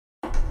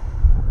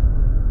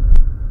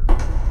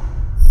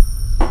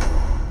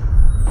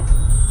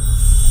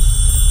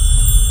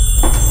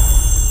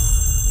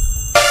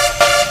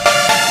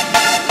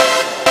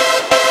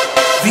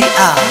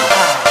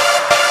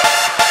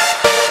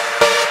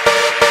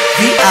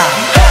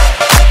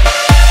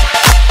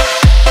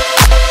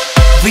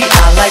We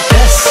are like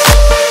this.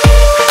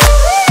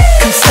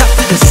 Can't stop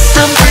this.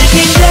 I'm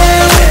breaking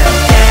down.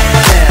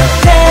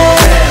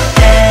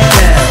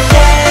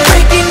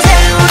 Breaking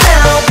down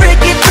now.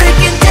 Breaking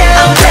down.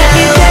 I'm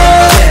breaking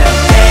down.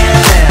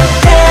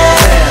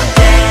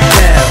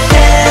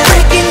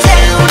 Breaking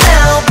down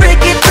now.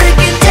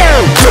 Breaking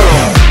down.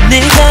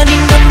 내가 네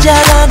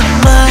남자라는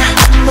말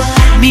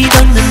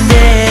믿었는데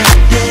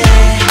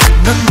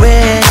넌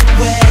왜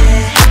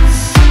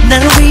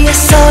나를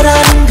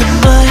위해서라는 그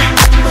말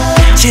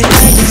제발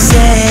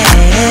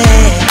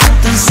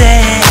don't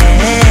say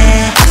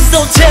So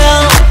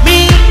tell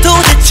me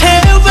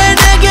도대체 왜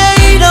내게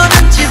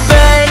이러는지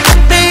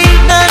baby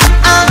난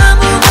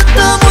아무것도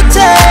못해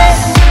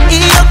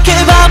이렇게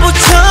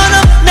바보처럼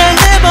날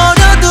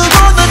내버려두고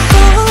넌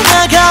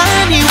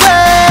떠나가니 왜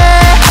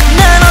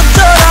난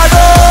어쩌라고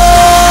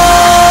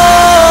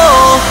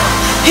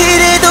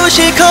이래도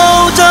싫고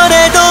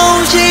저래도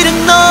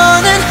싫은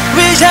너는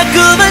왜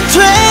자꾸만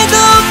죄도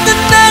없는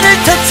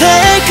나를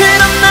탓해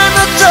그럼 난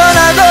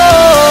어쩌라고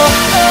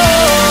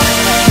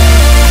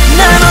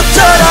난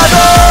어쩌라고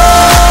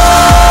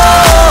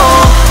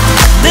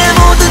내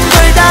모든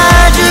걸 다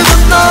주고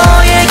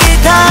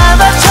너에게 다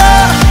바쳐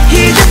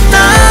이제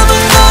남은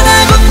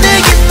거라고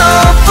내겐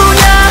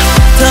너뿐이야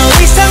더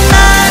이상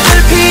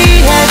나를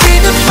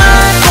피하지는 마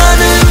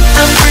너는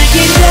I'm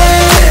breaking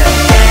down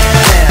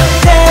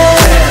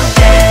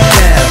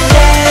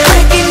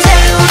Breaking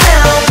down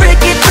now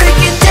breaking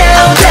down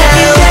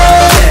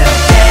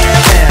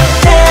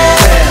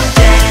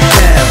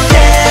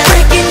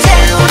Breaking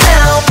down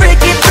now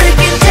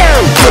breaking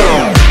down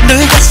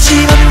널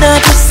다시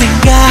만나볼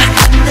생각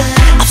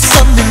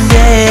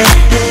없었는데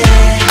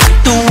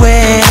또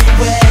왜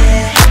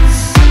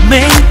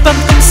매일 밤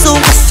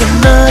꿈속에서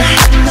널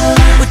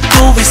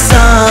웃고 있어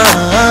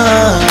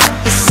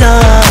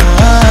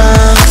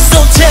So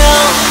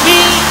tell me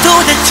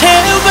도대체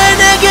왜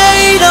내게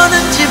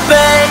이러는지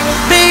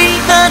baby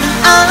나는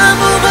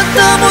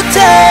아무것도 못해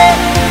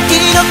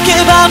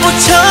이렇게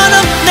바보처럼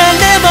날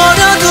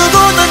내버려두고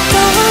넌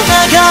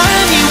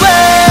떠나가니 왜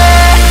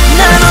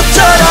난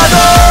어쩌라고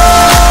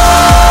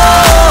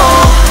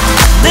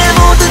내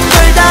모든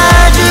걸 다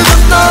주고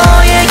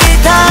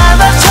너에게 다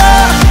바쳐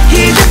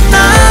이제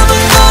남은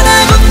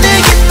거라고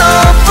내겐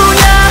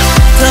너뿐이야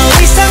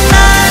더 이상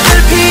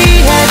나를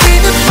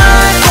피하지는 마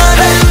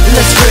너는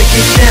Let's break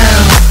it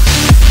down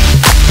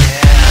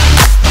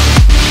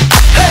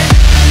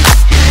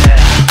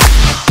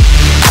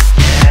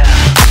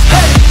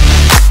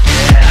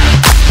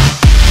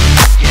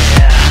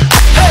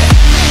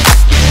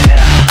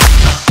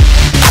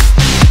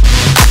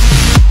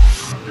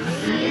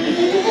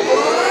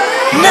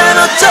난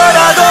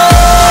어쩌라고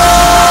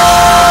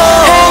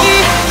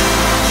Hey,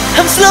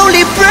 I'm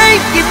slowly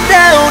breaking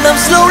down I'm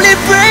slowly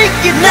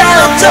breaking down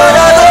난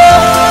어쩌라고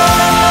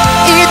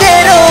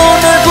이대로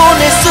널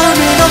보낼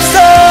수는